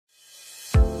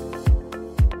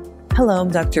Hello, I'm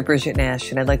Dr. Bridget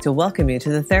Nash, and I'd like to welcome you to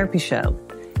The Therapy Show,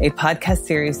 a podcast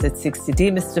series that seeks to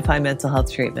demystify mental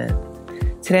health treatment.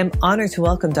 Today, I'm honored to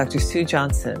welcome Dr. Sue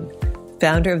Johnson,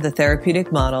 founder of the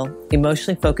therapeutic model,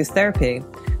 Emotionally Focused Therapy,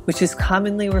 which is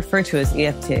commonly referred to as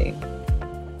EFT.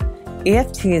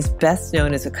 EFT is best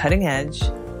known as a cutting-edge,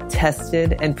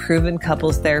 tested, and proven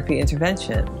couples therapy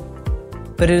intervention,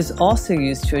 but it is also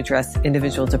used to address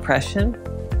individual depression,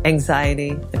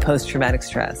 anxiety, and post-traumatic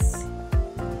stress.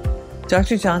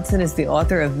 Dr. Johnson is the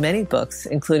author of many books,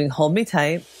 including Hold Me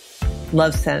Tight,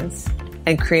 Love Sense,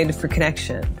 and Created for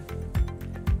Connection.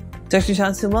 Dr.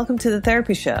 Johnson, welcome to The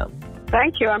Therapy Show.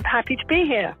 Thank you. I'm happy to be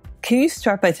here. Can you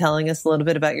start by telling us a little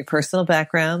bit about your personal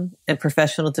background and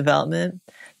professional development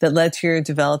that led to your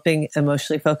developing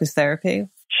emotionally focused therapy?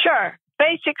 Sure.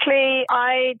 Basically,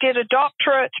 I did a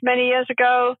doctorate many years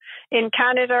ago in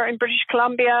Canada, in British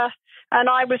Columbia, and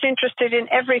I was interested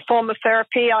in every form of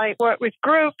therapy. I worked with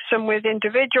groups and with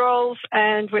individuals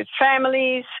and with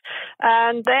families.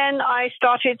 And then I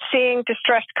started seeing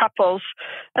distressed couples.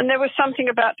 And there was something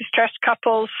about distressed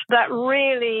couples that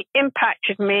really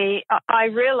impacted me. I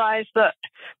realized that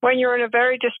when you're in a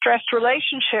very distressed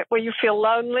relationship where you feel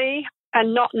lonely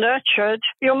and not nurtured,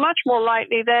 you're much more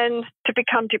likely then to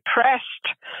become depressed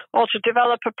or to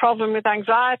develop a problem with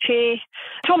anxiety.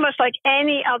 It's almost like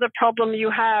any other problem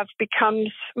you have becomes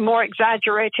more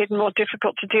exaggerated and more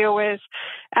difficult to deal with.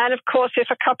 And of course, if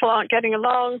a couple aren't getting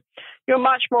along, you're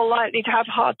much more likely to have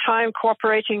a hard time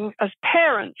cooperating as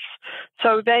parents.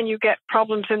 So then you get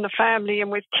problems in the family and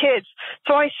with kids.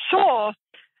 So I saw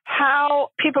how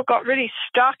people got really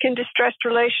stuck in distressed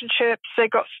relationships. They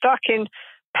got stuck in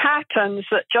patterns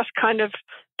that just kind of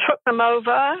took them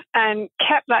over and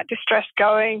kept that distress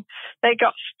going. They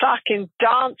got stuck in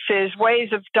dances,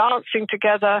 ways of dancing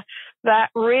together that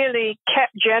really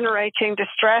kept generating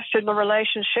distress in the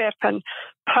relationship and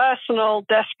personal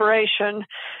desperation.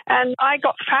 And I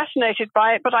got fascinated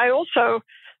by it, but I also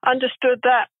understood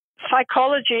that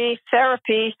psychology,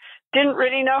 therapy, didn't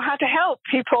really know how to help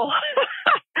people.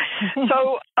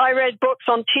 So I read books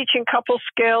on teaching couple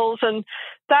skills, and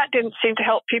that didn't seem to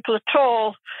help people at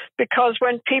all, because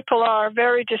when people are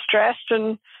very distressed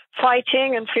and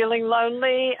fighting and feeling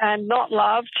lonely and not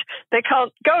loved, they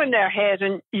can't go in their head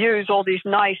and use all these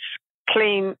nice,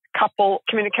 clean couple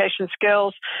communication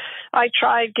skills. I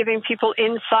tried giving people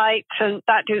insight, and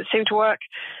that didn't seem to work.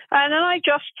 And then I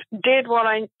just did what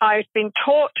I've been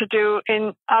taught to do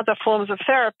in other forms of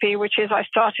therapy, which is I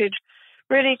started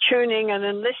really tuning and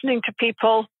then listening to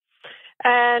people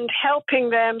and helping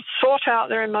them sort out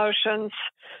their emotions,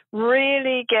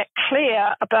 really get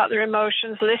clear about their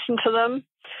emotions, listen to them,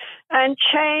 and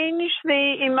change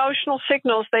the emotional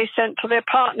signals they sent to their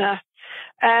partner.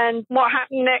 And what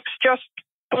happened next just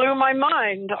blew my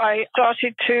mind. I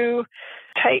started to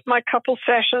take my couple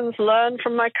sessions, learn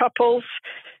from my couples,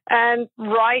 and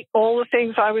write all the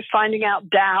things I was finding out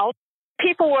down.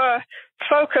 People were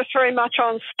focused very much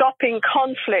on stopping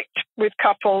conflict with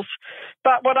couples.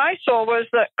 But what I saw was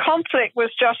that conflict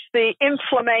was just the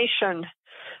inflammation.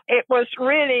 It was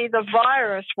really the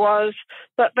virus was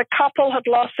that the couple had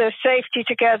lost their safety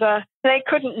together. They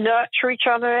couldn't nurture each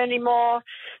other anymore.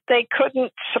 They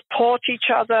couldn't support each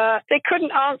other. They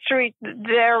couldn't answer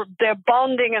their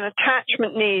bonding and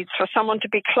attachment needs for someone to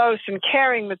be close and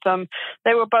caring with them.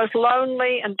 They were both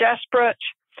lonely and desperate,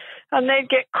 and they'd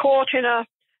get caught in a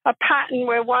pattern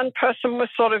where one person was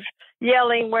sort of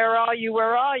yelling, "Where are you?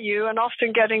 Where are you?" and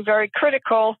often getting very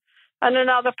critical, and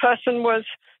another person was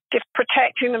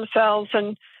protecting themselves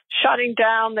and shutting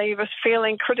down. They were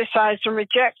feeling criticized and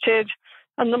rejected.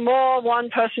 And the more one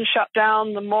person shut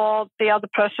down, the more the other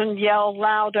person yelled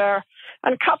louder.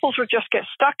 And couples would just get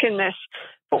stuck in this.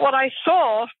 But what I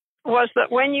saw was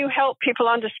that when you help people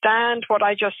understand what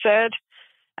I just said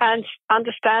and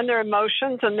understand their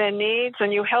emotions and their needs,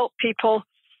 and you help people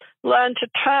learn to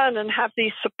turn and have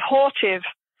these supportive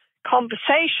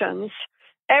conversations,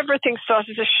 everything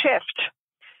started to shift.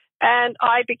 And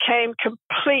I became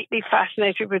completely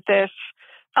fascinated with this.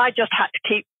 I just had to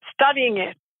keep studying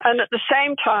it. And at the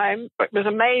same time, it was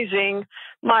amazing,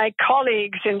 my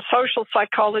colleagues in social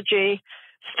psychology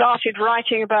started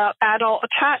writing about adult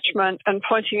attachment and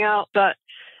pointing out that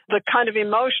the kind of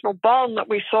emotional bond that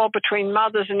we saw between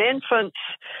mothers and infants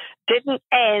didn't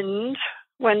end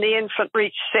when the infant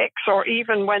reached 6 or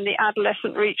even when the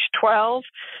adolescent reached 12,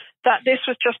 that this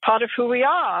was just part of who we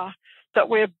are. That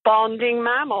we're bonding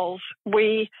mammals.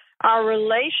 Our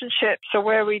relationships are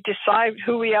where we decide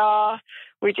who we are.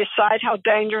 We decide how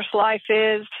dangerous life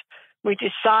is. We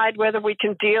decide whether we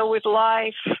can deal with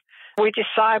life. We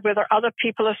decide whether other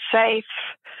people are safe.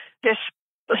 This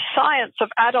the science of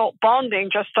adult bonding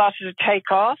just started to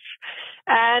take off,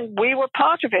 and we were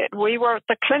part of it. We were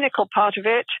the clinical part of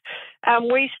it, and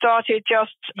we started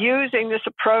just using this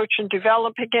approach and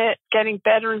developing it, getting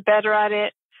better and better at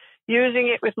it, using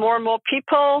it with more and more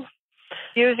people,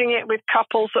 using it with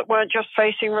couples that weren't just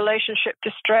facing relationship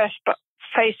distress, but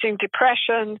facing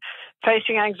depression,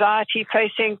 facing anxiety,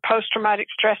 facing post-traumatic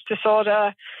stress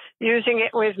disorder, using it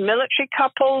with military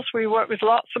couples. We work with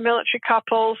lots of military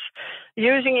couples,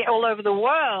 using it all over the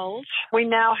world. We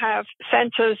now have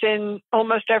centers in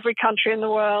almost every country in the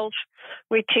world.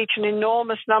 We teach an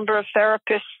enormous number of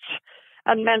therapists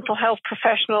and mental health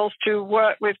professionals to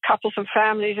work with couples and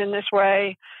families in this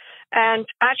way, and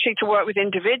actually to work with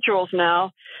individuals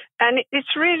now. And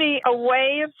it's really a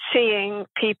way of seeing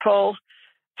people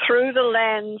through the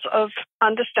lens of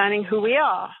understanding who we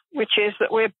are, which is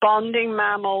that we're bonding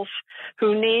mammals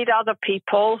who need other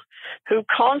people, who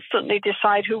constantly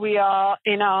decide who we are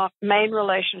in our main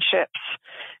relationships,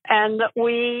 and that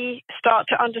we start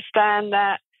to understand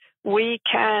that we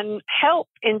can help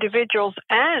individuals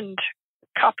and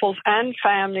couples and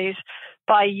families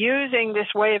by using this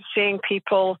way of seeing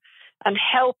people and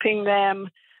helping them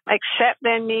accept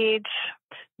their needs,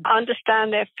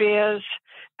 understand their fears,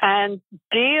 and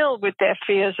deal with their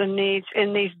fears and needs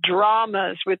in these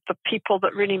dramas with the people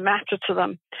that really matter to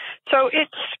them. So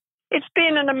it's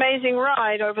been an amazing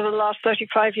ride over the last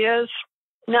 35 years.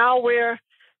 Now we're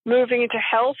moving into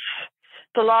health.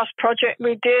 The last project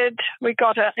we did, we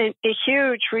got a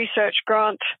huge research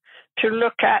grant to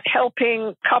look at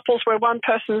helping couples where one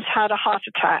person's had a heart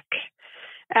attack.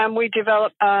 And we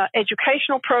developed an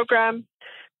educational program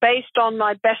based on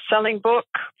my best-selling book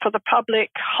for the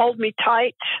public, Hold Me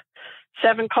Tight,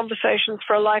 7 Conversations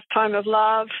for a Lifetime of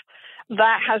Love.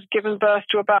 That has given birth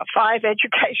to about 5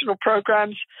 educational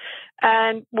programs.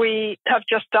 And we have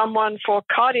just done one for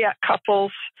cardiac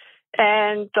couples.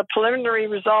 And the preliminary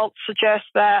results suggest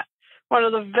that one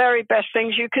of the very best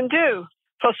things you can do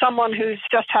for someone who's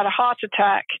just had a heart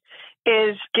attack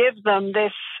is give them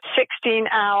this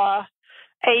 16-hour,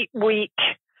 8-week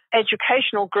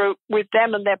educational group with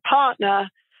them and their partner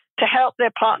to help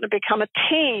their partner become a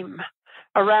team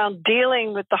around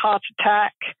dealing with the heart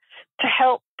attack, to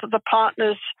help the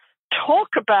partners talk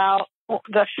about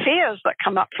the fears that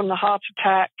come up from the heart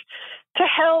attack, to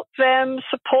help them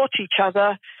support each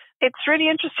other. It's really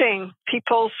interesting.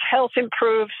 People's health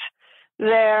improves,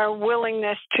 their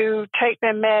willingness to take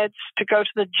their meds, to go to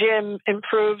the gym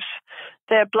improves,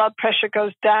 their blood pressure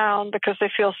goes down because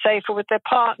they feel safer with their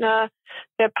partner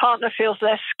feels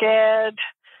less scared.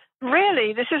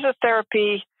 Really, this is a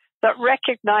therapy that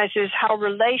recognizes how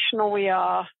relational we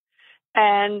are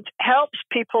and helps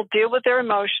people deal with their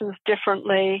emotions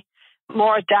differently,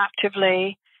 more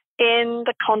adaptively in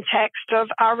the context of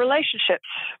our relationships.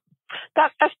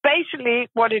 That's basically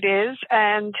what it is,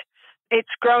 and it's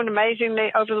grown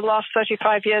amazingly over the last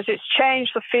 35 years. It's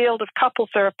changed the field of couple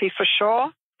therapy for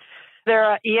sure. There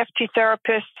are EFT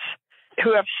therapists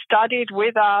who have studied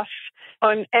with us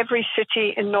in every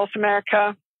city in North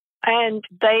America, and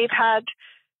they've had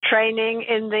training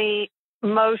in the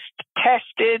most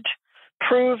tested,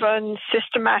 proven,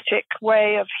 systematic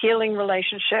way of healing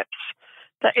relationships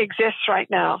that exists right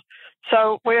now.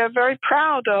 So we're very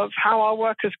proud of how our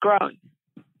work has grown.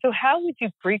 So how would you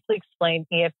briefly explain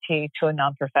EFT to a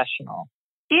non-professional?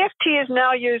 EFT is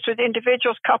now used with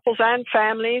individuals, couples, and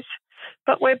families,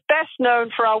 but we're best known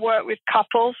for our work with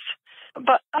couples.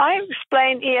 But I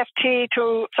explain EFT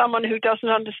to someone who doesn't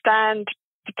understand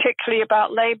particularly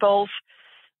about labels,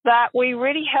 that we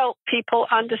really help people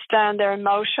understand their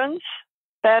emotions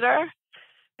better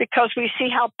because we see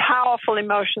how powerful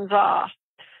emotions are.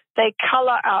 They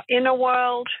color our inner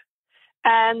world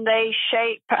and they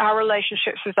shape our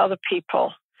relationships with other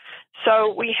people.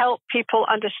 So we help people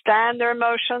understand their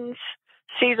emotions,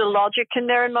 see the logic in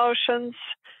their emotions,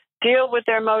 deal with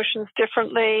their emotions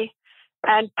differently.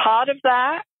 And part of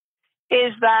that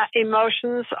is that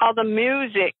emotions are the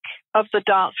music of the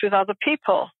dance with other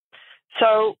people.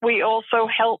 So we also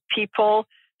help people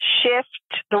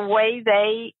shift the way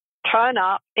they turn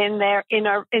up in their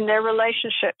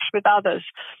relationships with others.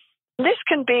 This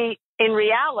can be in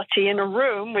reality in a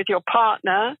room with your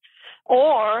partner,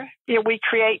 or we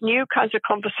create new kinds of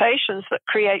conversations that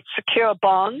create secure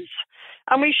bonds.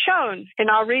 And we've shown in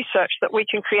our research that we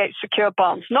can create secure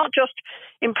bonds, not just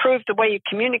improve the way you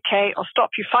communicate or stop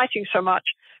you fighting so much,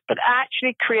 but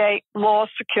actually create more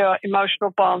secure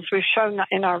emotional bonds. We've shown that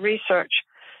in our research.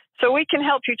 So we can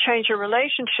help you change your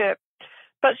relationship.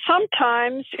 But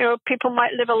sometimes, people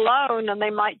might live alone and they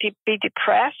might be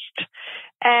depressed,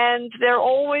 and they're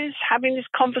always having these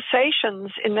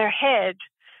conversations in their head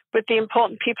with the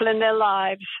important people in their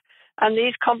lives. And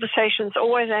these conversations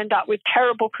always end up with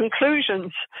terrible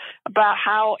conclusions about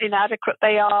how inadequate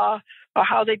they are, or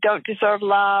how they don't deserve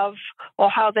love, or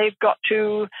how they've got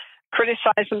to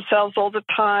criticize themselves all the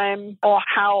time, or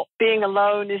how being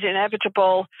alone is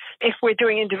inevitable. If we're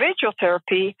doing individual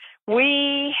therapy,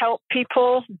 we help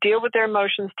people deal with their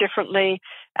emotions differently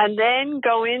and then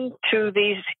go into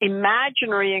these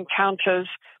imaginary encounters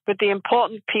with the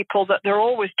important people that they're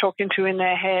always talking to in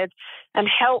their head and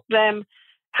help them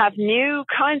have new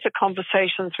kinds of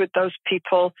conversations with those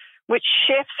people, which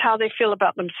shifts how they feel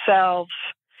about themselves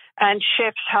and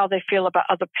shifts how they feel about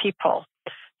other people.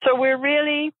 So we're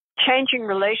really changing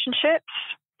relationships.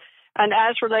 And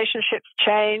as relationships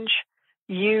change,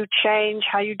 you change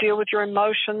how you deal with your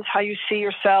emotions, how you see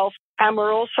yourself. And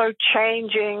we're also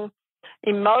changing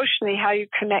emotionally how you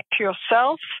connect to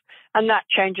yourself, and that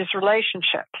changes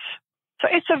relationships. So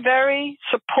it's a very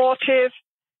supportive,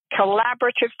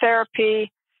 collaborative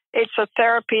therapy. It's a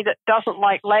therapy that doesn't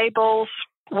like labels.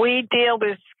 We deal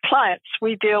with clients.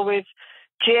 We deal with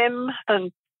Jim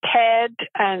and Ted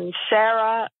and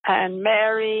Sarah and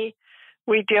Mary.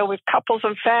 We deal with couples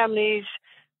and families.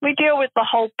 We deal with the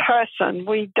whole person.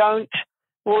 We don't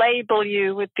label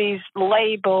you with these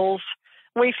labels.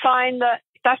 We find that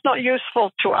that's not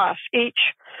useful to us. Each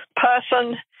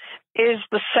person is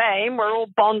the same. We're all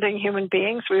bonding human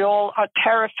beings. We all are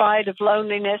terrified of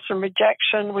loneliness and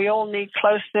rejection. We all need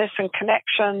closeness and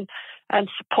connection and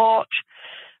support.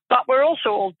 But we're also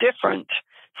all different.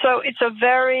 So it's a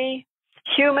very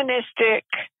humanistic,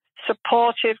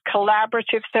 supportive,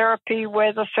 collaborative therapy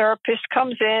where the therapist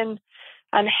comes in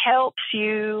and helps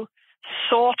you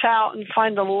sort out and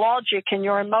find the logic in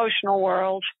your emotional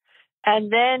world,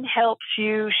 and then helps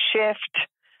you shift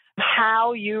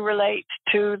how you relate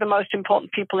to the most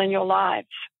important people in your lives.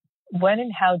 When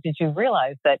and how did you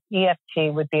realize that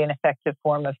EFT would be an effective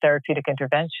form of therapeutic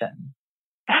intervention?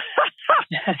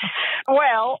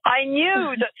 Well, I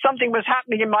knew that something was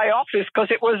happening in my office because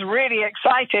it was really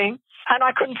exciting, and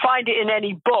I couldn't find it in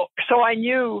any book. So I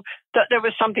knew that there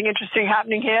was something interesting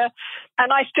happening here.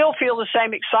 And I still feel the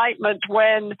same excitement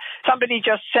when somebody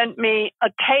just sent me a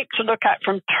tape to look at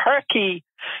from Turkey,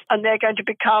 and they're going to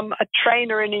become a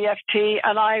trainer in EFT.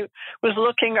 And I was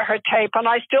looking at her tape, and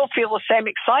I still feel the same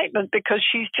excitement because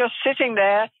she's just sitting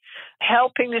there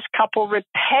helping this couple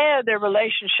repair their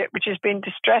relationship, which has been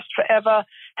distressed forever,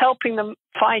 helping them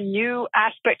find new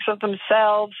aspects of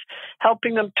themselves,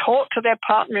 helping them talk to their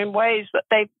partner in ways that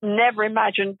they've never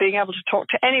imagined being able to talk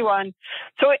to anyone.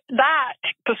 So that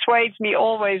persuades me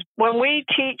always. When we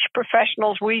teach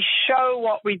professionals, we show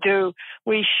what we do.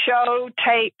 We show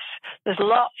tapes. There's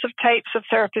lots of tapes of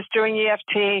therapists doing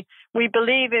EFT. We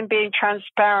believe in being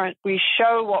transparent. We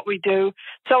show what we do.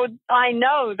 So I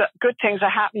know that good things are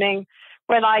happening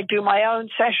when I do my own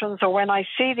sessions or when I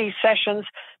see these sessions.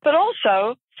 But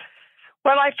also,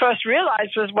 what I first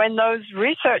realized was when those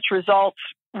research results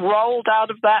rolled out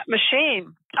of that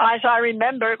machine. As I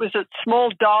remember, it was a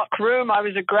small, dark room. I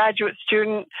was a graduate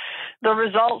student. The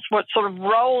results were sort of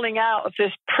rolling out of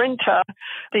this printer.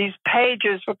 These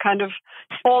pages were kind of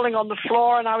falling on the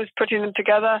floor, and I was putting them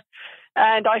together.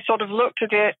 And I sort of looked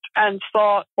at it and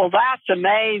thought, well, that's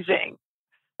amazing.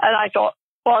 And I thought,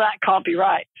 well, that can't be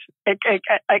right. It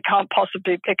can't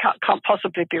possibly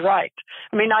be right.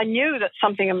 I mean, I knew that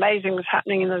something amazing was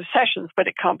happening in those sessions, but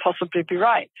it can't possibly be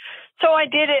right. So I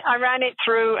did it. I ran it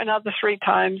through another 3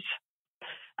 times,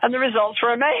 and the results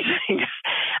were amazing.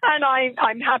 And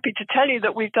I'm happy to tell you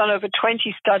that we've done over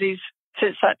 20 studies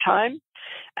since that time,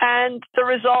 and the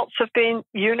results have been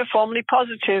uniformly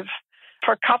positive.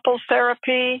 For couples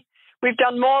therapy, we've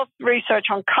done more research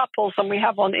on couples than we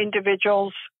have on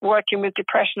individuals working with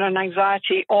depression and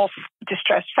anxiety or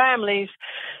distressed families.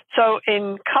 So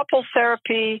in couples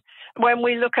therapy, when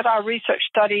we look at our research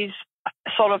studies,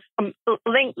 sort of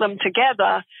link them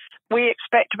together, we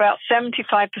expect about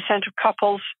 75% of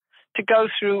couples to go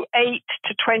through 8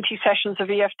 to 20 sessions of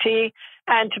EFT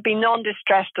and to be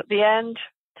non-distressed at the end,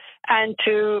 and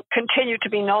to continue to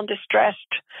be non-distressed.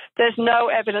 There's no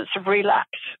evidence of relapse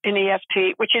in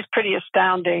EFT, which is pretty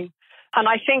astounding. And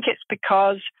I think it's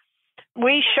because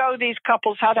we show these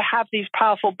couples how to have these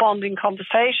powerful bonding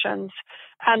conversations,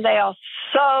 and they are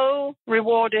so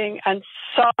rewarding and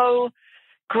so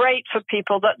great for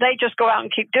people that they just go out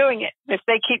and keep doing it. If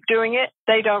they keep doing it,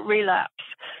 they don't relapse.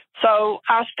 So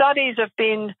our studies have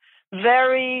been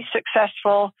very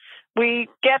successful. We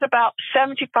get about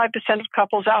 75% of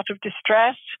couples out of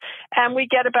distress, and we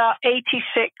get about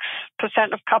 86%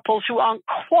 of couples who aren't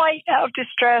quite out of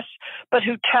distress, but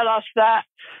who tell us that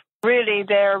really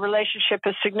their relationship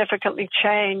has significantly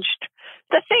changed.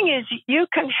 The thing is, you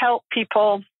can help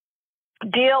people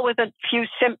deal with a few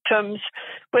symptoms,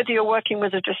 whether you're working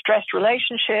with a distressed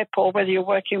relationship or whether you're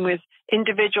working with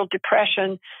individual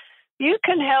depression. You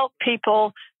can help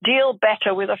people deal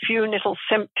better with a few little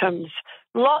symptoms.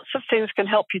 Lots of things can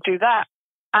help you do that.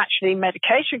 Actually,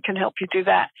 medication can help you do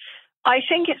that. I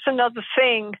think it's another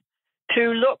thing to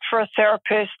look for a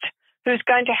therapist who's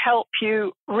going to help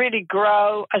you really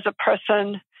grow as a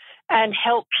person and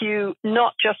help you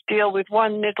not just deal with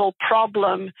one little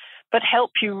problem, but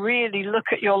help you really look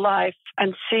at your life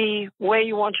and see where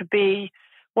you want to be,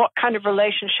 what kind of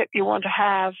relationship you want to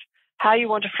have, how you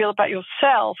want to feel about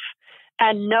yourself,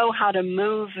 and know how to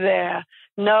move there,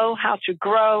 know how to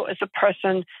grow as a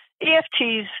person.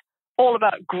 EFT's all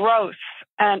about growth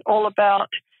and all about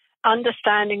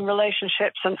understanding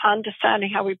relationships and understanding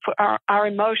how we put our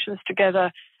emotions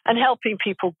together and helping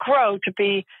people grow to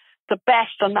be the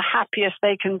best and the happiest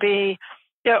they can be.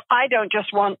 You know, I don't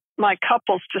just want my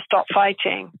couples to stop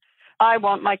fighting. I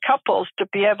want my couples to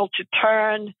be able to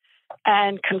turn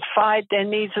and confide their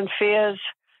needs and fears,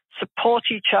 support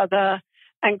each other,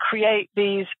 and create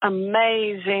these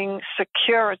amazing,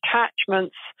 secure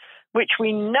attachments, which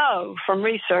we know from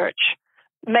research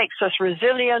makes us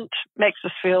resilient, makes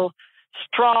us feel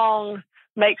strong,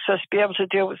 makes us be able to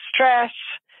deal with stress,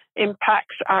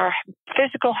 impacts our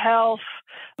physical health,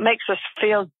 makes us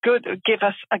feel good, give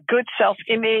us a good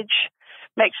self-image,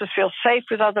 makes us feel safe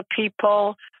with other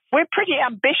people. We're pretty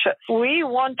ambitious. We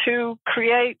want to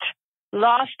create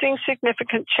lasting,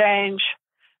 significant change.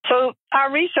 So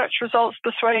our research results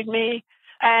persuade me,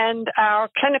 and our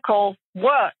clinical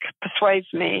work persuades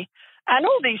me, and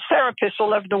all these therapists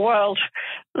all over the world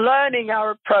learning our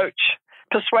approach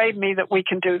persuade me that we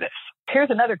can do this.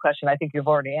 Here's another question I think you've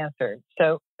already answered.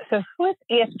 So who is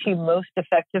EFT most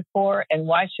effective for, and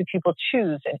why should people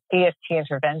choose an EFT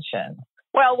intervention?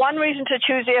 Well, one reason to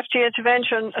choose EFT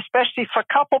intervention, especially for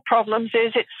couple problems,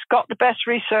 is it's got the best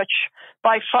research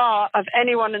by far of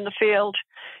anyone in the field.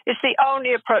 It's the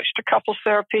only approach to couples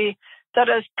therapy that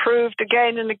has proved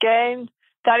again and again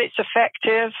that it's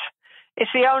effective.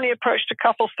 It's the only approach to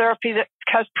couples therapy that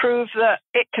has proved that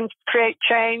it can create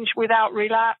change without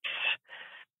relapse.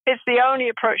 It's the only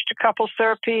approach to couples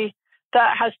therapy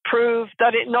that has proved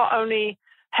that it not only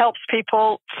helps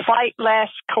people fight less,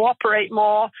 cooperate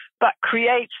more, but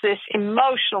creates this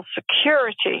emotional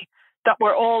security that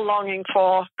we're all longing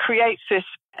for, creates this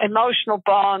emotional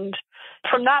bond.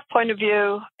 From that point of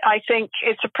view, I think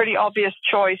it's a pretty obvious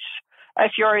choice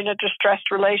if you're in a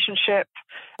distressed relationship.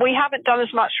 We haven't done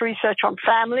as much research on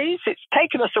families. It's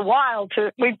taken us a while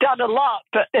we've done a lot,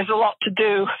 but there's a lot to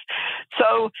do.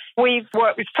 So we've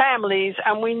worked with families,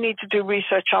 and we need to do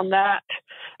research on that.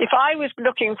 If I was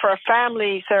looking for a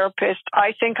family therapist,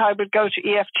 I think I would go to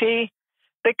EFT,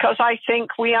 because I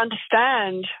think we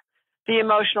understand the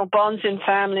emotional bonds in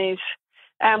families,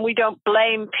 and we don't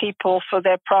blame people for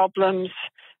their problems.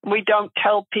 We don't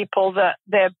tell people that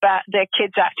their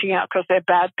kids acting out because they're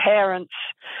bad parents.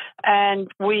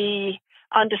 And we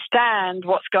understand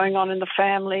what's going on in the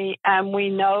family, and we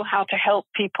know how to help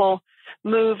people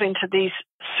move into these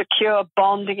secure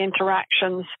bonding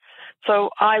interactions. So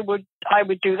I would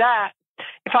do that.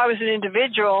 If I was an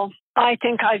individual, I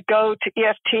think I'd go to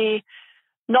EFT,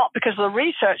 not because of the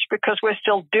research, because we're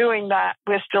still doing that.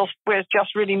 We're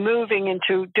just really moving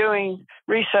into doing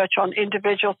research on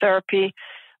individual therapy.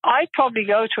 I'd probably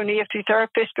go to an EFT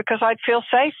therapist because I'd feel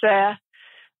safe there.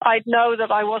 I'd know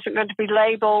that I wasn't going to be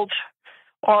labeled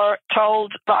or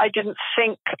told that I didn't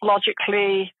think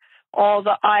logically, or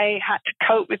that I had to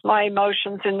cope with my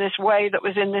emotions in this way that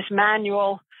was in this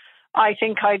manual. I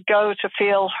think I'd go to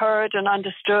feel heard and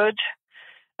understood,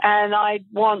 and I'd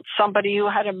want somebody who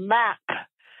had a map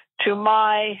to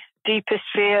my deepest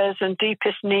fears and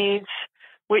deepest needs,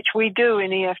 which we do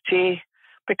in EFT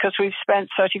because we've spent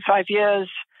 35 years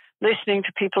listening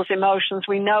to people's emotions.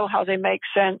 We know how they make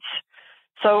sense.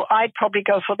 So I'd probably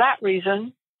go for that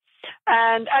reason.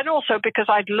 And also because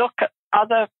I'd look at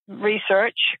other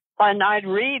research and I'd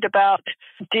read about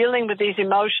dealing with these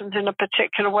emotions in a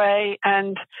particular way,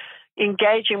 and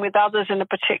engaging with others in a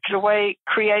particular way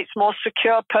creates more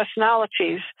secure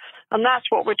personalities. And that's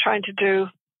what we're trying to do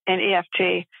in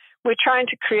EFT. We're trying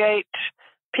to create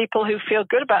people who feel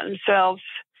good about themselves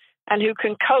and who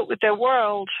can cope with their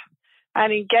world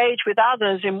and engage with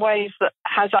others in ways that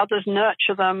has others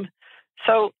nurture them.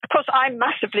 So, of course, I'm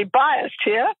massively biased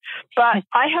here, but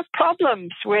I have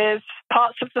problems with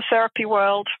parts of the therapy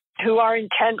world who are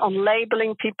intent on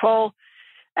labeling people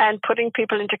and putting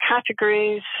people into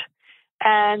categories,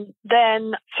 and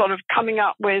then sort of coming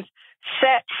up with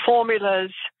set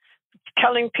formulas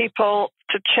telling people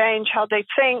to change how they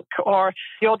think, or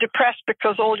you're depressed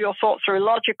because all your thoughts are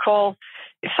illogical.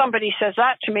 If somebody says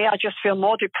that to me, I just feel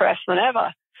more depressed than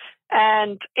ever.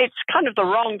 And it's kind of the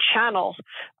wrong channel.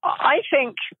 I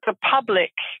think the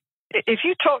public, if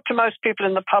you talk to most people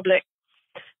in the public,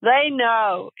 they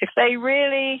know, if they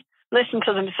really listen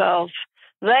to themselves,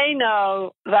 they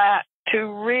know that to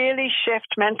really shift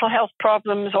mental health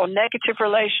problems or negative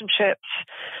relationships,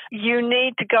 you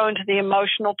need to go into the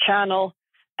emotional channel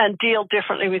and deal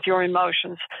differently with your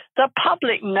emotions. The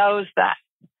public knows that.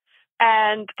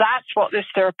 And that's what this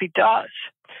therapy does.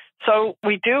 So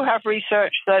we do have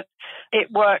research that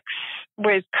it works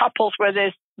with couples where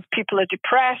people are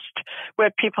depressed,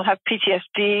 where people have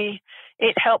PTSD.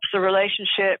 It helps the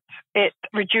relationship. It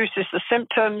reduces the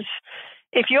symptoms.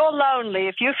 If you're lonely,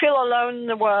 if you feel alone in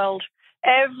the world,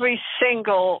 every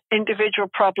single individual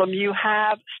problem you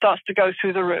have starts to go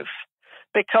through the roof,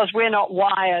 because we're not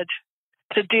wired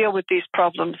to deal with these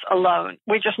problems alone.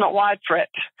 We're just not wired for it.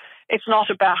 It's not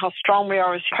about how strong we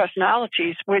are as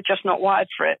personalities. We're just not wired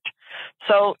for it.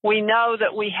 So we know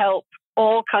that we help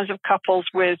all kinds of couples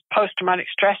with post-traumatic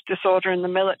stress disorder in the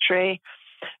military.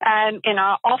 And in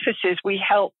our offices, we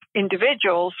help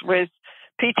individuals with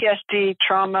PTSD,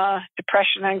 trauma,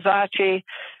 depression, anxiety.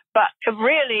 But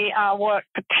really, our work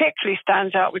particularly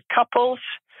stands out with couples.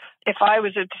 If I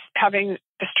was having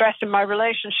distress in my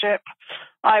relationship,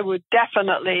 I would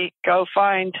definitely go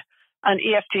find an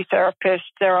EFT therapist.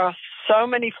 There are so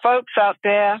many folks out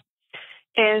there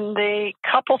in the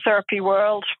couple therapy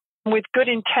world with good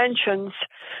intentions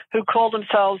who call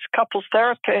themselves couples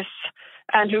therapists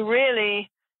and who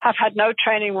really have had no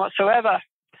training whatsoever.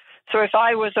 So if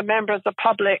I was a member of the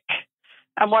public,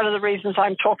 and one of the reasons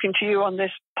I'm talking to you on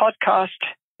this podcast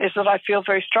is that I feel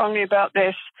very strongly about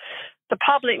this, the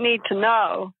public need to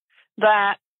know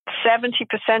that 70%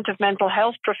 of mental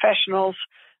health professionals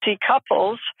see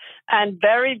couples, and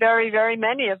very, very, very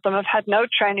many of them have had no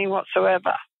training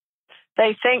whatsoever.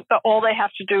 They think that all they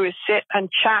have to do is sit and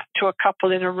chat to a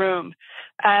couple in a room.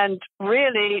 And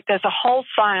really, there's a whole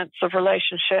science of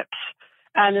relationships,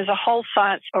 and there's a whole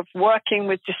science of working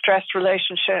with distressed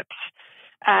relationships.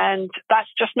 And that's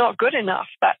just not good enough.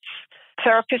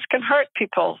 Therapists can hurt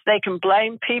people. They can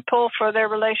blame people for their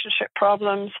relationship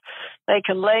problems. They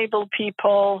can label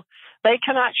people. They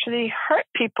can actually hurt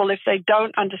people if they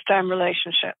don't understand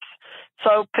relationships.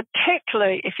 So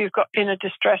particularly if you've got in a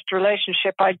distressed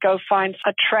relationship, I'd go find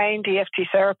a trained EFT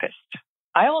therapist.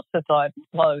 I also thought,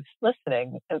 while I was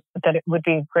listening, that it would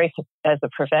be great as a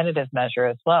preventative measure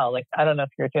as well. Like, I don't know if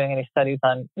you're doing any studies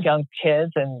on young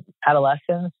kids and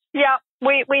adolescents. Yeah,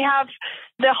 we have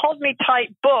the Hold Me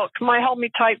Tight book, my Hold Me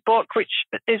Tight book, which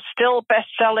is still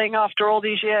best-selling after all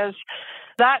these years.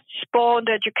 That spawned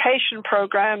education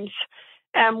programs.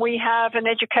 And we have an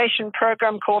education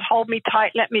program called Hold Me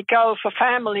Tight, Let Me Go for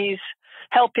families,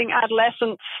 helping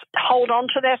adolescents hold on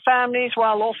to their families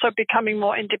while also becoming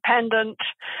more independent.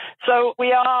 So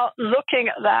we are looking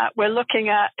at that. We're looking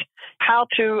at how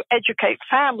to educate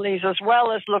families as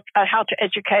well as look at how to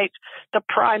educate the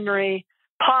primary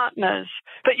partners.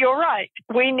 But you're right.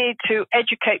 We need to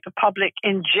educate the public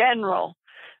in general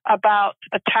about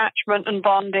attachment and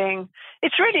bonding.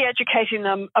 It's really educating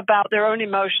them about their own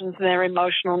emotions and their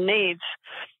emotional needs.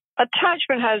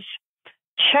 Attachment has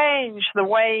changed the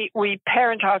way we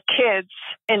parent our kids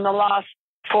in the last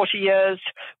 40 years.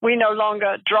 We no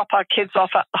longer drop our kids off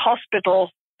at the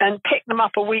hospital and pick them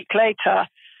up a week later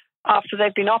after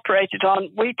they've been operated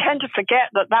on. We tend to forget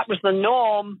that that was the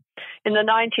norm in the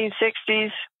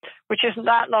 1960s, which isn't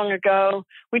that long ago.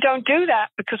 We don't do that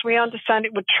because we understand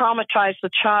it would traumatize the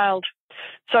child.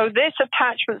 So this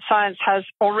attachment science has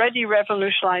already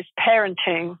revolutionized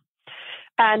parenting,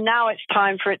 and now it's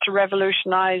time for it to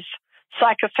revolutionize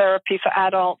psychotherapy for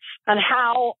adults and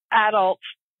how adults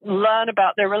learn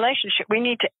about their relationship. We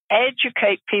need to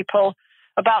educate people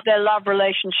about their love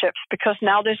relationships because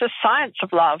now there's a science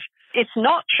of love. It's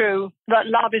not true that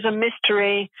love is a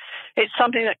mystery. It's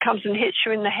something that comes and hits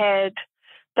you in the head,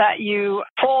 that you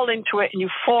fall into it and you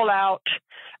fall out.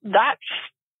 That's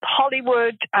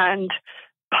Hollywood and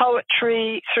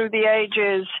poetry through the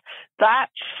ages.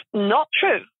 That's not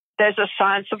true. There's a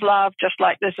science of love, just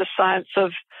like there's a science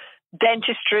of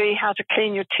dentistry, how to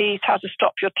clean your teeth, how to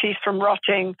stop your teeth from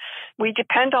rotting. We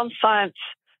depend on science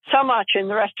so much in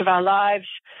the rest of our lives.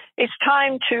 It's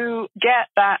time to get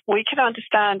that we can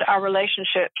understand our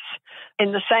relationships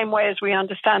in the same way as we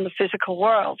understand the physical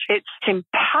world. It's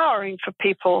empowering for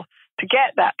people to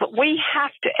get that, but we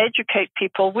have to educate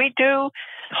people. We do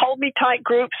Hold Me Tight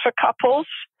groups for couples,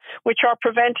 which are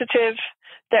preventative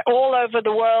They're all over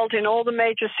the world in all the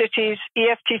major cities.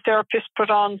 EFT therapists put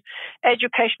on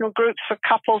educational groups for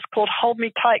couples called Hold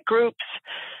Me Tight groups.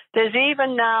 There's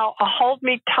even now a Hold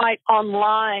Me Tight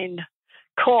online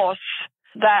course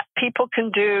that people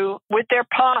can do with their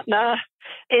partner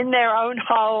in their own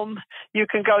home. You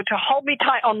can go to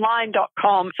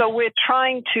holdmetightonline.com. So we're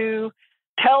trying to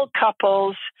tell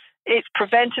couples it's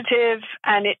preventative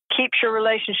and it keeps your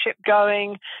relationship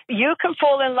going. You can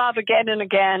fall in love again and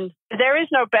again. There is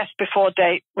no best before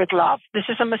date with love. This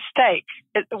is a mistake.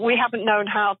 We haven't known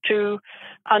how to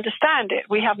understand it.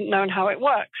 We haven't known how it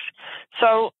works.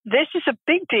 So this is a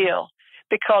big deal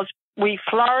because we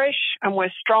flourish and we're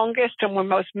strongest and we're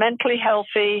most mentally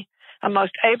healthy and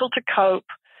most able to cope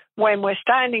when we're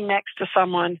standing next to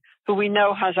someone who we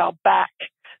know has our back,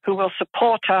 who will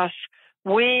support us.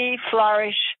 We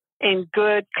flourish in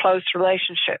good, close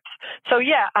relationships. So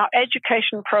yeah, our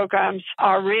education programs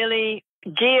are really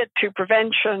geared to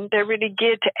prevention. They're really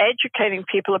geared to educating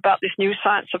people about this new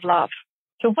science of love.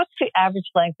 So what's the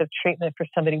average length of treatment for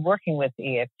somebody working with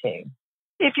EFT?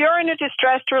 If you're in a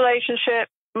distressed relationship,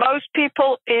 most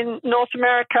people in North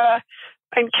America,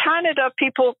 in Canada,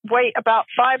 people wait about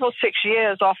 5 or 6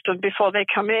 years often before they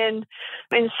come in.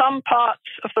 In some parts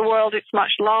of the world, it's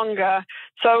much longer.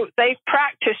 So they've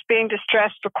practiced being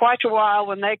distressed for quite a while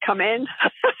when they come in.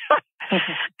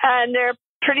 And they're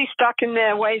pretty stuck in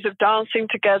their ways of dancing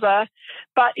together.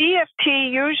 But EFT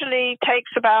usually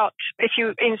takes about, if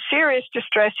you're in serious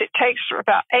distress, it takes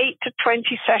about 8 to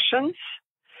 20 sessions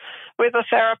with a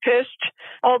therapist,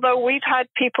 although we've had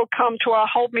people come to our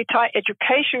Hold Me Tight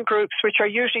education groups, which are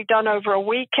usually done over a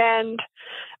weekend,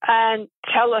 and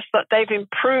tell us that they've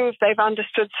improved, they've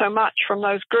understood so much from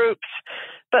those groups.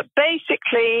 But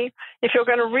basically, if you're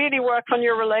going to really work on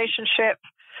your relationship,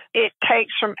 it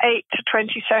takes from 8 to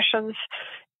 20 sessions.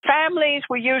 Families,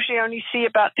 we usually only see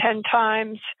about 10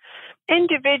 times.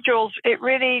 Individuals, it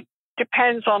really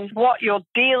depends on what you're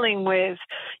dealing with.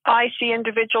 I see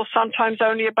individuals sometimes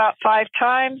only about 5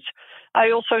 times.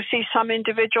 I also see some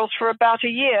individuals for about a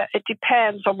year. It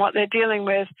depends on what they're dealing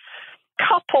with.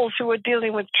 Couples who are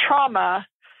dealing with trauma,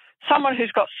 someone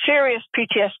who's got serious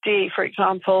PTSD, for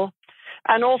example,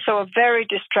 and also a very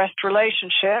distressed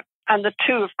relationship, and the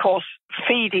two, of course,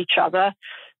 feed each other.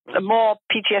 The more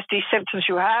PTSD symptoms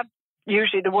you have,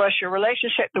 usually the worse your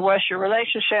relationship, the worse your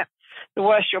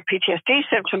PTSD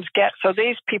symptoms get. So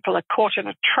these people are caught in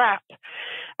a trap.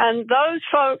 And those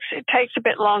folks, it takes a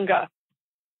bit longer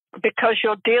because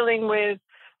you're dealing with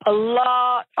a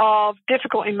lot of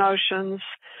difficult emotions,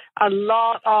 a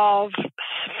lot of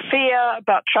fear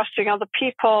about trusting other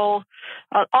people,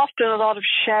 often a lot of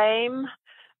shame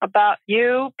about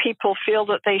you. People feel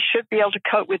that they should be able to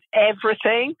cope with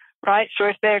everything, right? So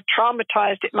if they're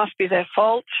traumatized, it must be their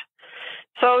fault.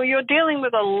 So you're dealing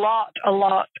with a lot,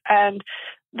 and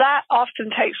that often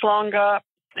takes longer.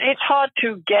 It's hard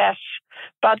to guess,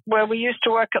 but where we used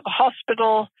to work at the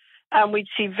hospital and we'd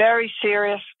see very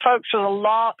serious folks with a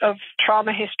lot of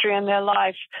trauma history in their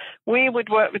life, we would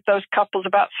work with those couples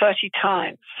about 30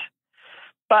 times.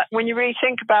 But when you really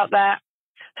think about that,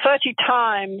 30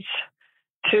 times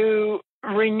to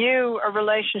renew a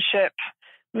relationship,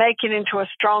 make it into a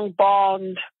strong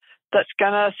bond that's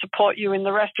going to support you in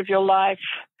the rest of your life,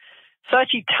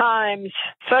 30 times,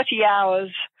 30 hours,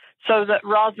 so that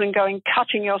rather than going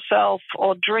cutting yourself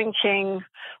or drinking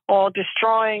or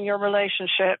destroying your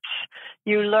relationships,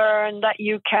 you learn that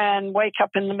you can wake up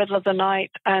in the middle of the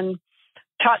night and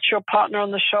touch your partner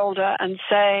on the shoulder and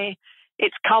say,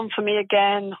 it's come for me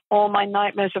again, all my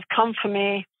nightmares have come for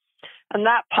me. And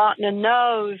that partner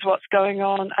knows what's going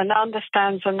on and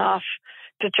understands enough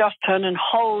to just turn and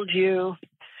hold you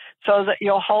so that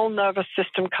your whole nervous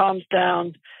system calms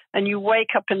down and you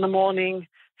wake up in the morning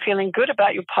feeling good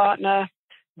about your partner,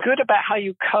 good about how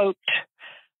you coped,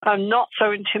 not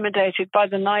so intimidated by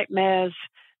the nightmares,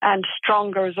 and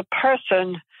stronger as a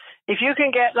person. If you can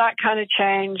get that kind of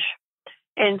change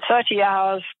in 30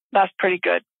 hours, that's pretty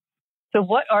good. So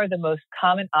what are the most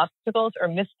common obstacles or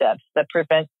missteps that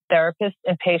prevent therapists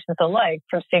and patients alike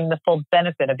from seeing the full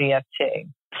benefit of EFT?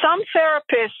 Some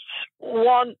therapists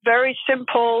want very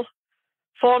simple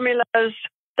formulas.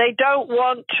 They don't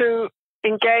want to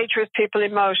engage with people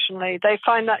emotionally. They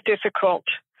find that difficult.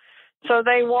 So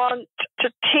they want to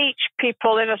teach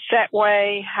people in a set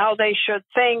way how they should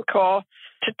think, or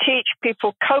to teach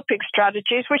people coping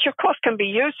strategies, which of course can be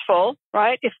useful,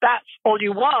 right? If that's all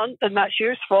you want, then that's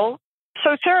useful.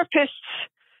 So therapists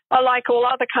are like all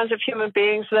other kinds of human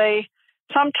beings.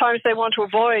 Sometimes they want to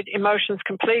avoid emotions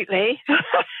completely.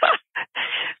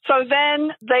 So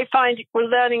then they find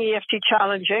learning EFT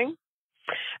challenging.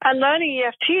 And learning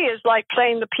EFT is like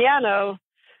playing the piano.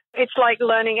 It's like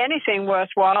learning anything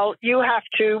worthwhile. You have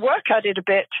to work at it a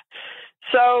bit.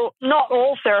 So not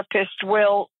all therapists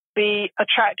will be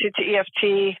attracted to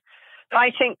EFT.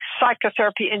 I think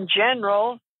psychotherapy in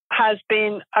general has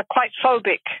been quite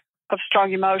phobic of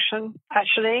strong emotion,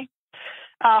 actually.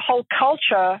 Our whole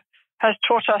culture has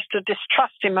taught us to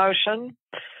distrust emotion,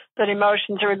 that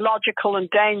emotions are illogical and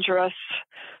dangerous.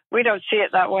 We don't see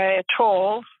it that way at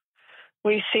all.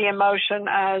 We see emotion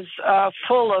as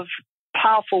full of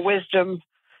powerful wisdom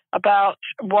about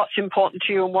what's important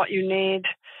to you and what you need.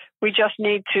 We just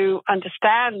need to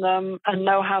understand them and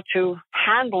know how to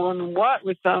handle them and work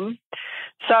with them.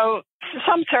 So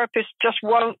some therapists just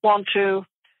won't want to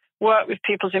work with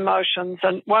people's emotions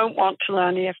and won't want to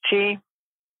learn EFT.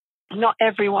 Not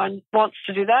everyone wants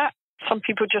to do that. Some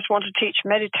people just want to teach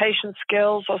meditation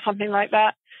skills or something like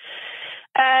that.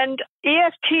 And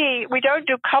EFT, we don't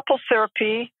do couple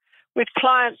therapy with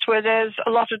clients where there's a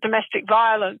lot of domestic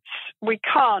violence. We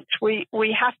can't. We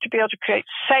have to be able to create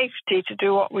safety to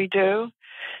do what we do.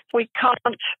 We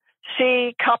can't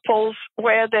see couples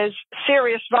where there's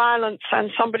serious violence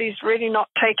and somebody's really not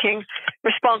taking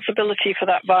responsibility for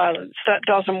that violence. That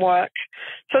doesn't work.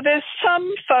 So there's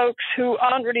some folks who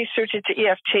aren't really suited to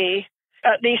EFT,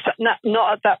 at least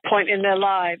not at that point in their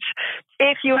lives.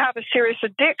 If you have a serious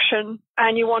addiction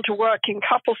and you want to work in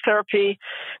couples therapy,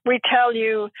 we tell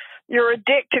you your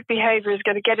addictive behavior is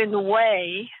going to get in the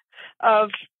way of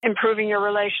improving your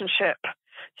relationship.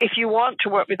 If you want to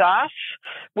work with us,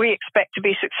 we expect to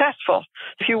be successful.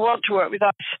 If you want to work with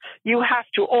us, you have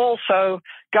to also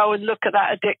go and look at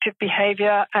that addictive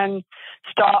behavior and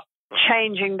start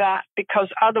changing that, because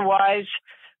otherwise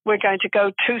we're going to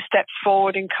go 2 steps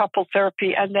forward in couple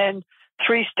therapy and then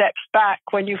 3 steps back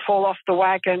when you fall off the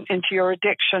wagon into your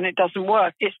addiction. It doesn't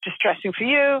work. It's distressing for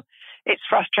you. It's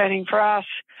frustrating for us.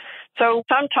 So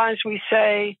sometimes we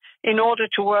say, in order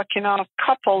to work in our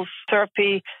couples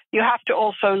therapy, you have to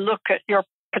also look at your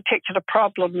particular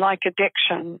problem, like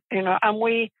addiction, and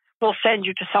we will send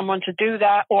you to someone to do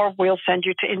that, or we'll send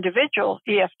you to individual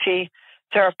EFT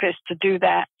therapists to do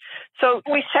that. So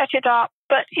we set it up,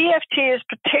 but EFT is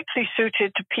particularly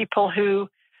suited to people who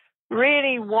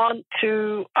really want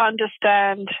to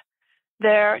understand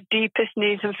their deepest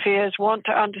needs and fears, want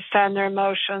to understand their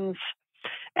emotions,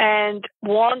 and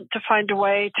want to find a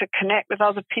way to connect with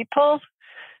other people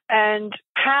and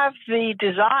have the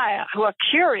desire, who are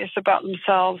curious about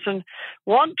themselves and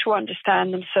want to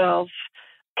understand themselves.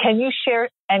 Can you share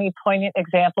any poignant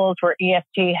examples where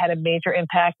EFT had a major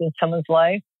impact in someone's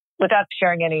life without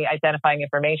sharing any identifying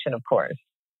information, of course?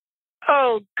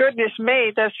 Oh, goodness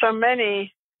me, there's so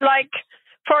many. Like,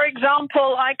 for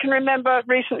example, I can remember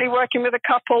recently working with a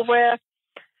couple where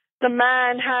the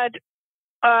man had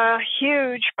a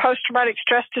huge post-traumatic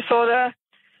stress disorder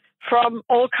from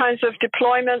all kinds of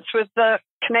deployments with the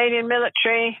Canadian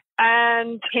military,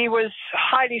 and he was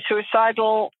highly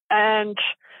suicidal, and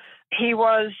he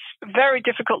was very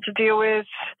difficult to deal with.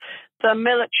 The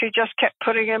military just kept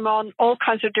putting him on all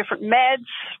kinds of different meds,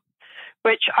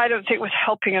 which I don't think was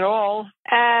helping at all.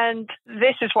 And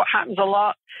this is what happens a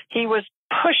lot. He was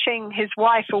pushing his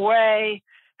wife away,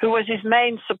 who was his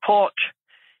main support.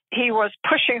 He was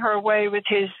pushing her away with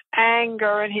his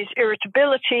anger and his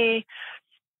irritability.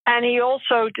 And he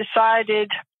also decided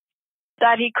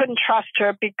that he couldn't trust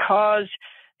her because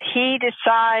he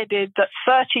decided that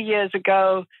 30 years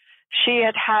ago, she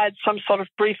had had some sort of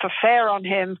brief affair on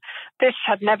him. This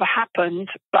had never happened,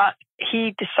 but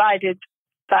he decided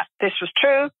that this was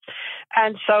true.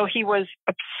 And so he was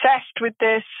obsessed with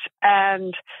this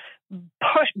and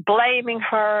blaming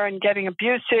her and getting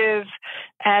abusive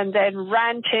and then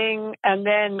ranting and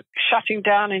then shutting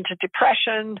down into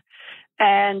depression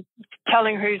and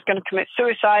telling her he's going to commit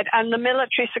suicide. And the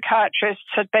military psychiatrists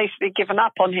had basically given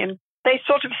up on him. They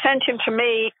sort of sent him to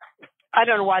me. I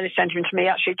don't know why they sent him to me,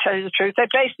 actually, to tell you the truth. They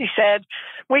basically said,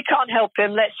 we can't help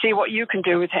him. Let's see what you can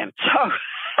do with him.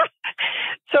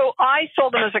 So I saw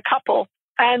them as a couple.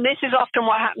 And this is often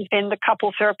what happens in the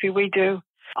couple therapy we do.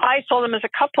 I saw them as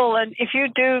a couple. And if you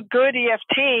do good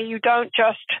EFT, you don't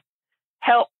just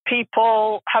help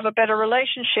people have a better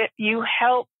relationship. You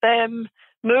help them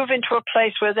move into a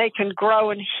place where they can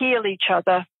grow and heal each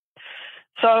other.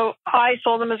 So I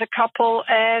saw them as a couple,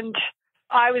 and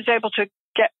I was able to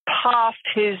get past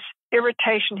his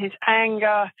irritation, his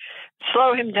anger,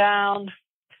 slow him down,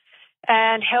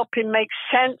 and help him make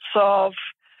sense of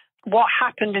what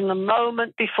happened in the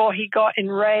moment before he got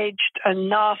enraged and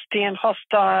nasty and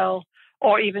hostile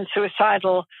or even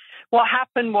suicidal. What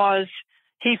happened was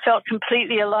he felt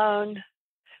completely alone,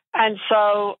 and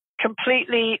so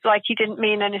completely like he didn't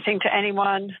mean anything to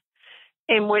anyone.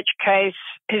 in which case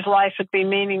his life had been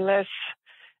meaningless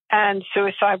and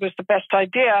suicide was the best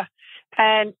idea.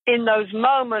 And in those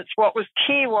moments, what was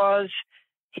key was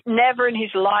never in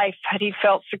his life had he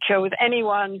felt secure with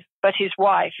anyone but his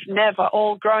wife. Never.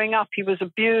 All growing up, he was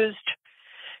abused,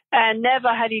 and never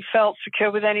had he felt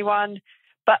secure with anyone.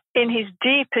 But in his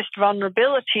deepest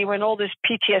vulnerability, when all this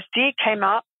PTSD came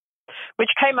up, which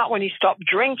came up when he stopped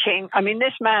drinking. I mean,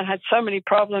 this man had so many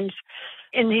problems.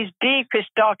 In his deepest,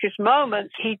 darkest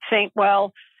moments, he'd think,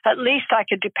 well, at least I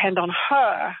could depend on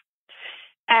her.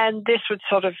 And this would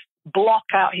sort of block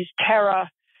out his terror.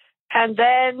 And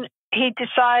then he'd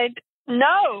decide,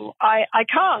 no, I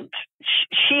can't.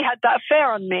 She had that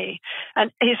affair on me.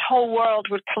 And his whole world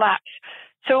would collapse.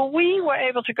 So we were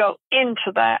able to go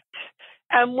into that.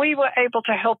 And we were able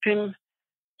to help him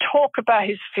talk about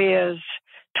his fears,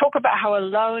 talk about how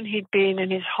alone he'd been in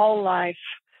his whole life,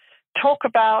 talk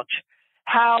about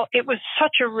how it was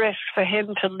such a risk for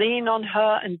him to lean on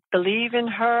her and believe in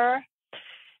her,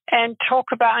 and talk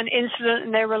about an incident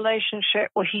in their relationship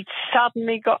where he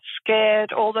suddenly got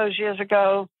scared all those years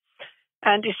ago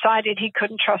and decided he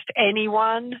couldn't trust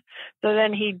anyone. So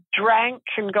then he drank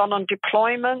and gone on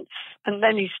deployments, and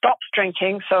then he stops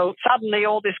drinking. So suddenly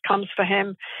all this comes for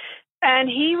him. And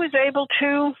he was able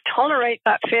to tolerate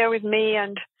that fear with me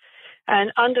and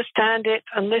understand it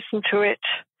and listen to it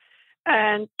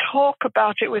and talk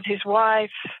about it with his wife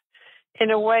in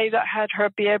a way that had her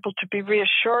be able to be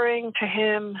reassuring to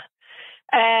him.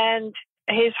 And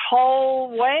his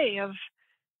whole way of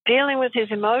dealing with his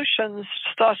emotions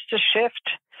starts to shift.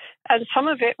 And some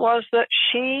of it was that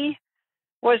she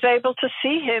was able to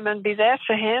see him and be there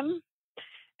for him.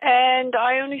 And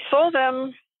I only saw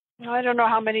them, I don't know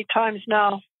how many times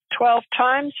now, 12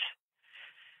 times.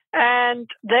 And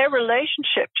their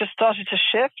relationship just started to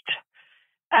shift.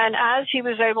 And as he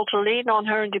was able to lean on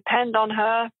her and depend on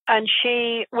her, and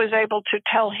she was able to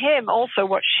tell him also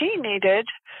what she needed,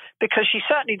 because she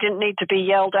certainly didn't need to be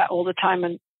yelled at all the time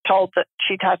and told that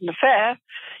she'd had an affair,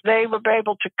 they were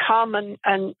able to come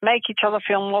and make each other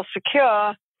feel more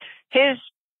secure. His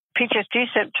PTSD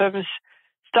symptoms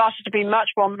started to be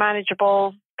much more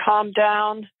manageable, calmed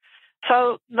down.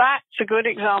 So that's a good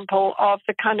example of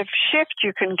the kind of shift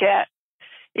you can get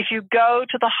if you go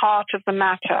to the heart of the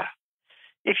matter,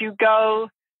 if you go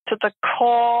to the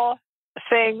core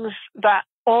things that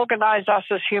organize us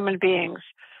as human beings,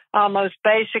 our most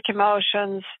basic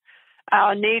emotions,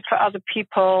 our need for other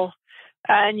people,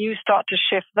 and you start to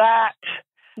shift that,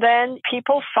 then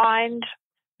people find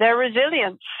their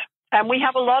resilience. And we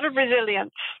have a lot of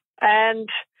resilience. And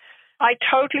I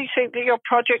totally think that your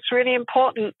project's really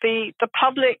important. The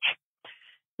public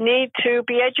need to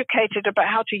be educated about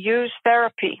how to use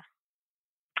therapy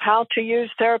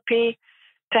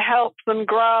to help them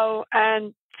grow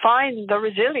and find the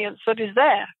resilience that is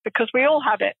there, because we all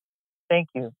have it. Thank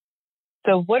you.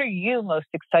 So what are you most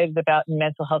excited about in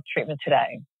mental health treatment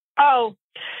today? Oh,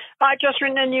 I've just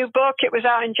written a new book. It was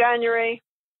out in January.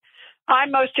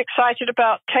 I'm most excited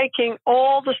about taking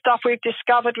all the stuff we've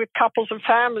discovered with couples and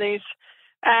families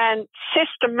and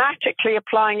systematically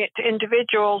applying it to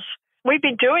individuals. We've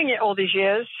been doing it all these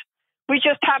years. We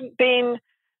just haven't been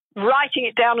writing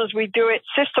it down as we do it,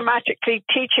 systematically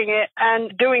teaching it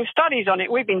and doing studies on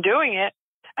it. We've been doing it,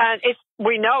 and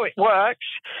we know it works.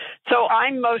 So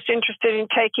I'm most interested in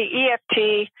taking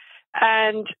EFT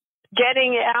and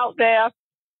getting it out there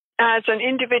as an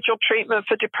individual treatment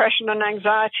for depression and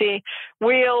anxiety.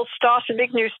 We'll start a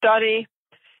big new study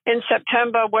in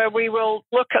September where we will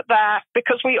look at that,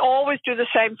 because we always do the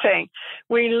same thing.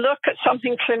 We look at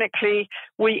something clinically,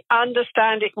 we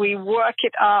understand it, we work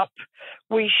it up,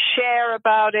 we share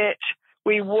about it,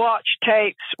 we watch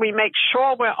tapes, we make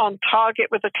sure we're on target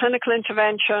with the clinical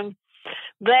intervention.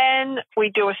 Then we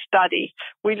do a study.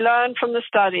 We learn from the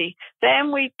study.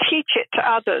 Then we teach it to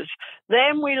others.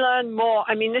 Then we learn more.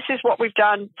 I mean, this is what we've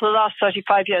done for the last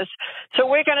 35 years. So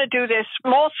we're going to do this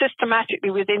more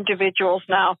systematically with individuals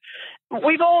now.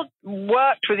 We've all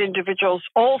worked with individuals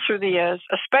all through the years,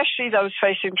 especially those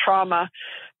facing trauma.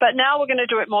 But now we're going to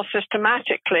do it more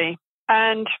systematically.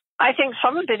 And I think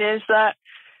some of it is that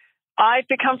I've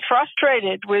become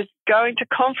frustrated with going to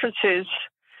conferences.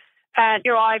 And,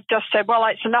 I've just said, well,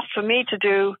 it's enough for me to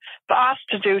do, for us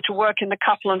to do, to work in the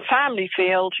couple and family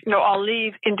field. I'll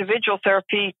leave individual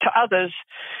therapy to others.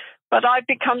 But I've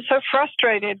become so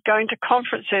frustrated going to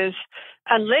conferences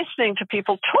and listening to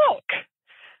people talk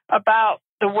about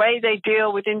the way they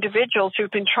deal with individuals who've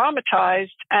been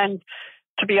traumatized. And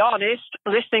to be honest,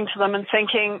 listening to them and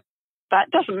thinking,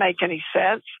 that doesn't make any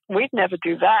sense. We'd never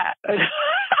do that.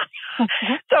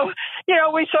 So,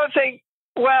 we sort of think,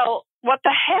 well, what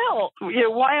the hell?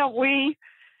 Why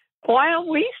aren't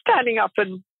we standing up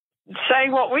and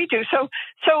saying what we do?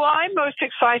 So I'm most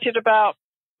excited about,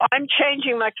 I'm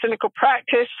changing my clinical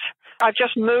practice. I've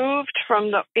just moved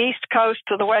from the East Coast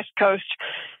to the West Coast,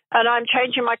 and I'm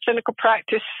changing my clinical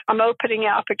practice. I'm opening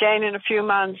it up again in a few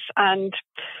months. And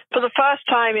for the first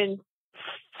time in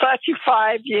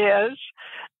 35 years,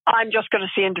 I'm just going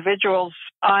to see individuals.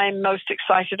 I'm most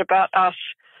excited about us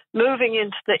moving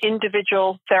into the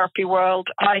individual therapy world.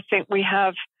 I think we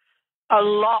have a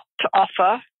lot to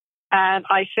offer. And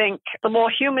I think the more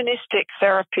humanistic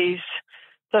therapies,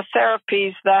 the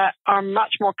therapies that are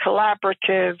much more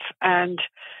collaborative and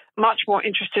much more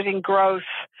interested in growth,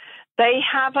 they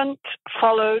haven't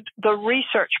followed the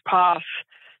research path.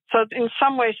 So in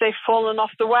some ways, they've fallen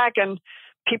off the wagon.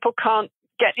 People can't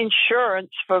get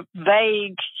insurance for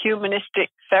vague humanistic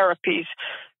therapies,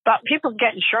 but people can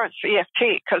get insurance for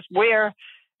EFT because we're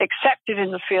accepted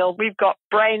in the field. We've got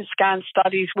brain scan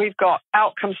studies. We've got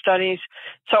outcome studies.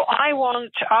 So I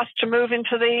want us to move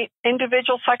into the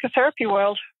individual psychotherapy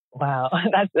world. Wow,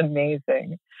 that's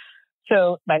amazing.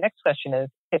 So my next question is,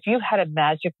 if you had a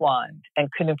magic wand and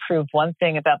could improve one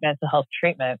thing about mental health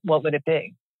treatment, what would it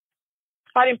be?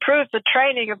 I'd improve the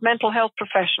training of mental health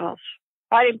professionals.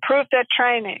 I'd improve their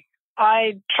training.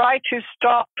 I'd try to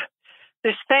stop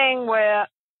this thing where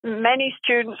many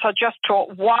students are just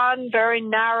taught one very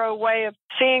narrow way of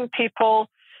seeing people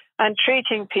and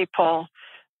treating people.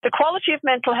 The quality of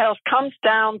mental health comes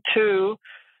down to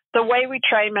the way we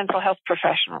train mental health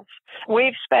professionals.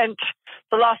 We've spent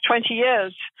the last 20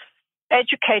 years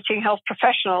educating health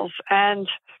professionals, and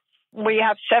we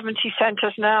have 70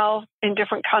 centers now in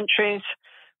different countries.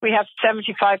 We have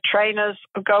 75 trainers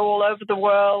who go all over the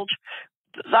world.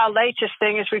 Our latest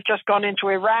thing is we've just gone into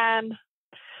Iran,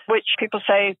 which people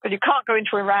say, but you can't go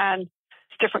into Iran.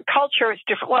 It's a different culture. It's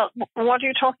different. Well, what are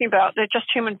you talking about? They're just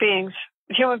human beings.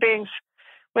 Human beings,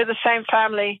 we're the same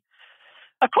family.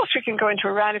 Of course, we can go into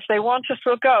Iran. If they want us,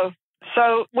 we'll go.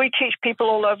 So we teach people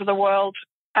all over the world.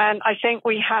 And I think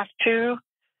we have to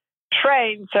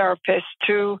train therapists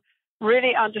to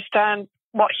really understand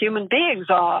what human beings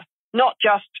are, not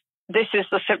just this is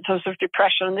the symptoms of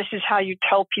depression and this is how you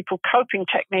tell people coping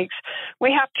techniques.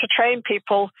 We have to train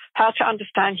people how to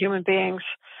understand human beings.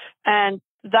 And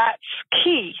that's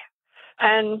key.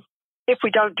 And if we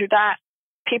don't do that,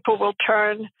 people will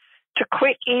turn to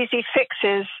quick, easy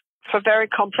fixes for very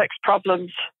complex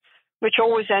problems, which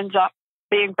always ends up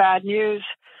being bad news.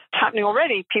 It's happening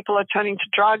already. People are turning to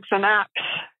drugs and apps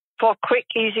for quick,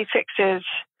 easy fixes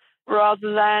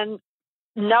rather than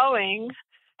knowing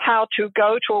how to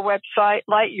go to a website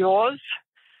like yours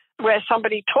where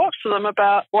somebody talks to them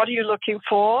about what are you looking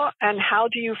for and how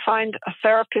do you find a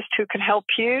therapist who can help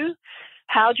you?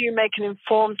 How do you make an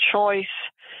informed choice?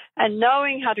 And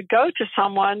knowing how to go to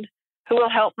someone who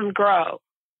will help them grow.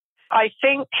 I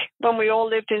think when we all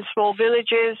lived in small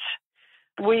villages,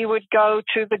 we would go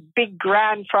to the big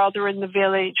grandfather in the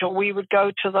village, or we would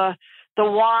go to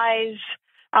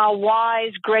our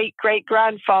wise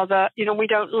great-great-grandfather. You know, we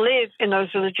don't live in those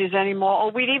villages anymore.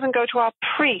 Or we'd even go to our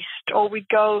priest, or we'd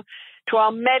go to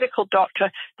our medical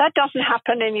doctor. That doesn't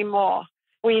happen anymore.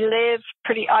 We live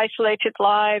pretty isolated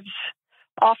lives.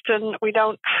 Often we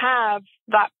don't have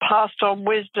that passed on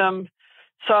wisdom.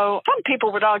 So some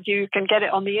people would argue you can get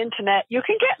it on the internet. You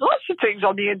can get lots of things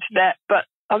on the internet, but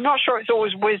I'm not sure it's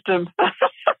always wisdom.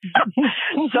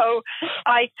 So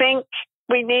I think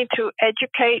we need to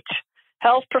educate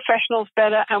health professionals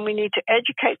better, and we need to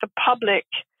educate the public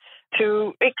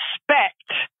to expect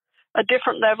a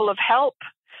different level of help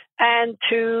and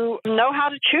to know how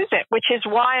to choose it, which is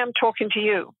why I'm talking to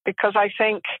you, because I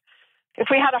think if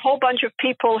we had a whole bunch of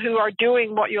people who are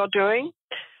doing what you're doing,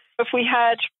 if we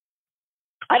had,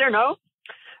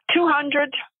 200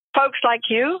 folks like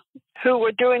you who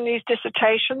were doing these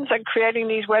dissertations and creating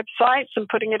these websites and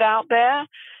putting it out there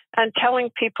and telling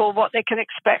people what they can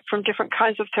expect from different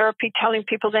kinds of therapy, telling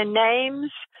people their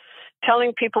names,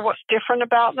 telling people what's different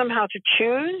about them, how to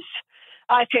choose,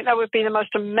 I think that would be the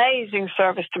most amazing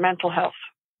service to mental health.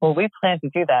 Well, we plan to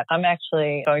do that. I'm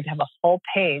actually going to have a whole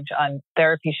page on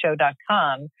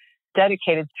therapyshow.com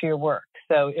dedicated to your work.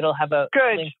 So it'll have a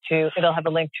link to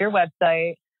your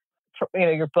website,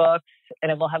 your books, and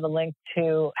it will have a link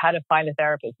to how to find a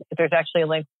therapist. There's actually a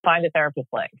link, find a therapist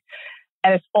link.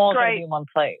 And it's all going to be in one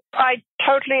place. I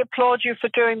totally applaud you for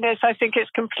doing this. I think it's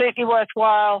completely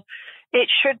worthwhile. It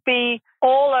should be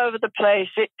all over the place.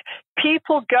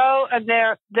 People go and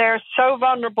they're so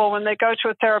vulnerable when they go to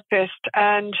a therapist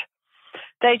and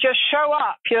they just show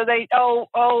up.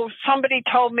 Somebody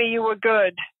told me you were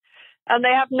good. And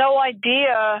they have no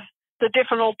idea the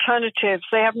different alternatives.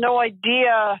 They have no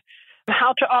idea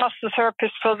how to ask the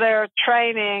therapist for their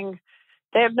training.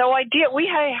 They have no idea. We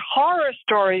hear horror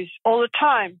stories all the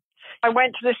time. I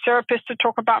went to this therapist to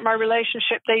talk about my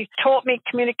relationship. They taught me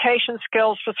communication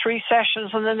skills for 3 sessions,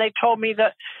 and then they told me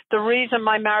that the reason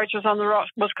my marriage was on the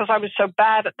rocks was because I was so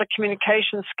bad at the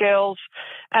communication skills,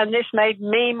 and this made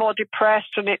me more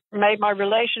depressed, and it made my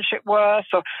relationship worse.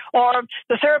 Or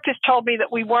the therapist told me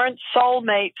that we weren't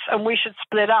soulmates and we should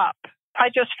split up. I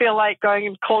just feel like going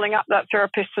and calling up that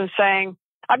therapist and saying,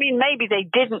 I mean, maybe they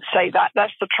didn't say that.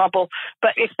 That's the trouble.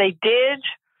 But if they did,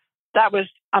 that was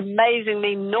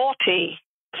amazingly naughty.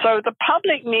 So the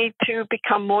public need to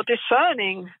become more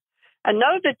discerning and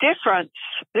know the difference.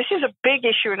 This is a big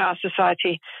issue in our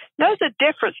society. Know the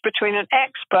difference between an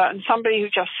expert and somebody who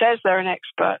just says they're an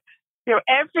expert. You know,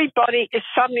 everybody is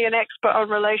suddenly an expert on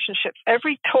relationships.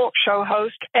 Every talk show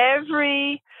host,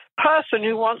 every person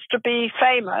who wants to be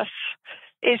famous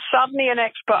is suddenly an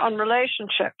expert on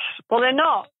relationships. Well, they're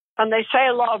not. And they say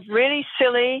a lot of really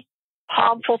silly,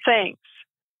 harmful things.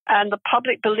 And the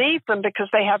public believe them because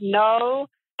they have no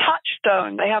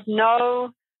touchstone. They have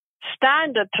no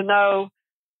standard to know,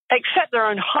 except their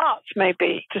own hearts,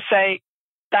 maybe, to say,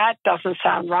 that doesn't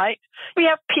sound right. We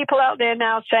have people out there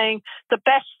now saying the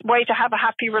best way to have a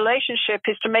happy relationship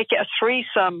is to make it a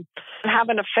threesome and have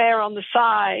an affair on the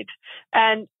side.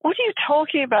 And what are you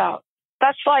talking about?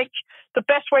 That's like the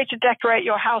best way to decorate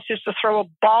your house is to throw a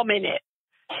bomb in it.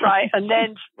 Right. And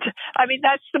then, I mean,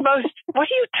 that's the most, what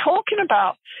are you talking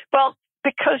about? Well,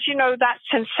 because, you know, that's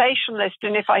sensationalist.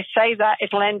 And if I say that,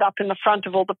 it'll end up in the front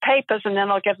of all the papers and then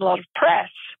I'll get a lot of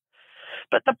press.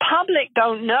 But the public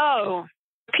don't know.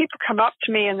 People come up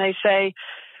to me and they say,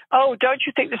 oh, don't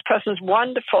you think this person's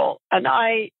wonderful? And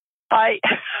I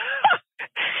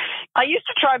used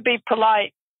to try and be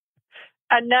polite.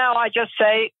 And now I just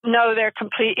say, no, they're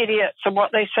complete idiots. And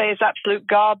what they say is absolute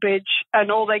garbage. And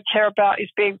all they care about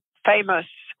is being famous.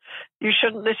 You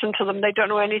shouldn't listen to them. They don't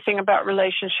know anything about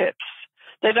relationships.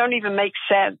 They don't even make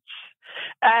sense.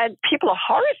 And people are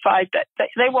horrified that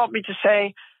they want me to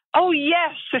say, oh,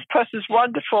 yes, this person's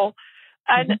wonderful.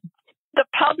 And the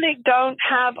public don't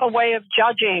have a way of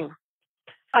judging.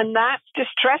 And that's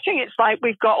distressing. It's like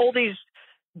we've got all these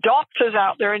doctors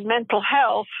out there in mental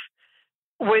health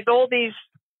with all these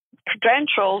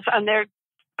credentials, and they're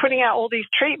putting out all these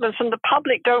treatments, and the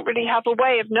public don't really have a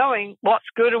way of knowing what's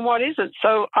good and what isn't.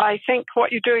 So I think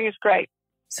what you're doing is great.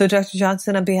 So Dr.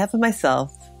 Johnson, on behalf of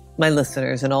myself, my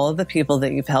listeners, and all of the people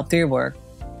that you've helped through your work,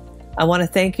 I want to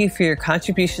thank you for your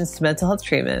contributions to mental health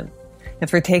treatment and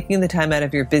for taking the time out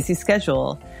of your busy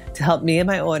schedule to help me and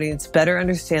my audience better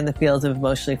understand the field of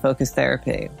emotionally focused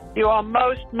therapy. You are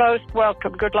most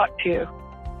welcome. Good luck to you.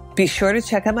 Be sure to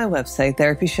check out my website,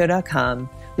 therapyshow.com,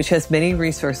 which has many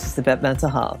resources about mental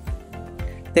health.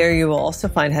 There you will also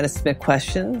find how to submit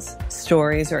questions,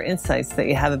 stories, or insights that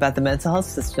you have about the mental health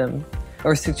system,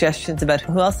 or suggestions about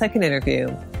who else I can interview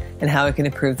and how I can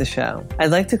improve the show.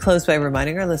 I'd like to close by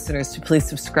reminding our listeners to please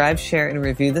subscribe, share, and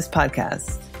review this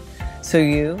podcast so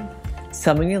you,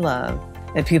 someone you love,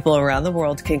 and people around the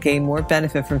world can gain more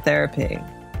benefit from therapy.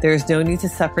 There is no need to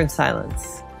suffer in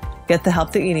silence. Get the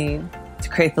help that you need to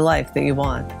create the life that you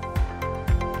want.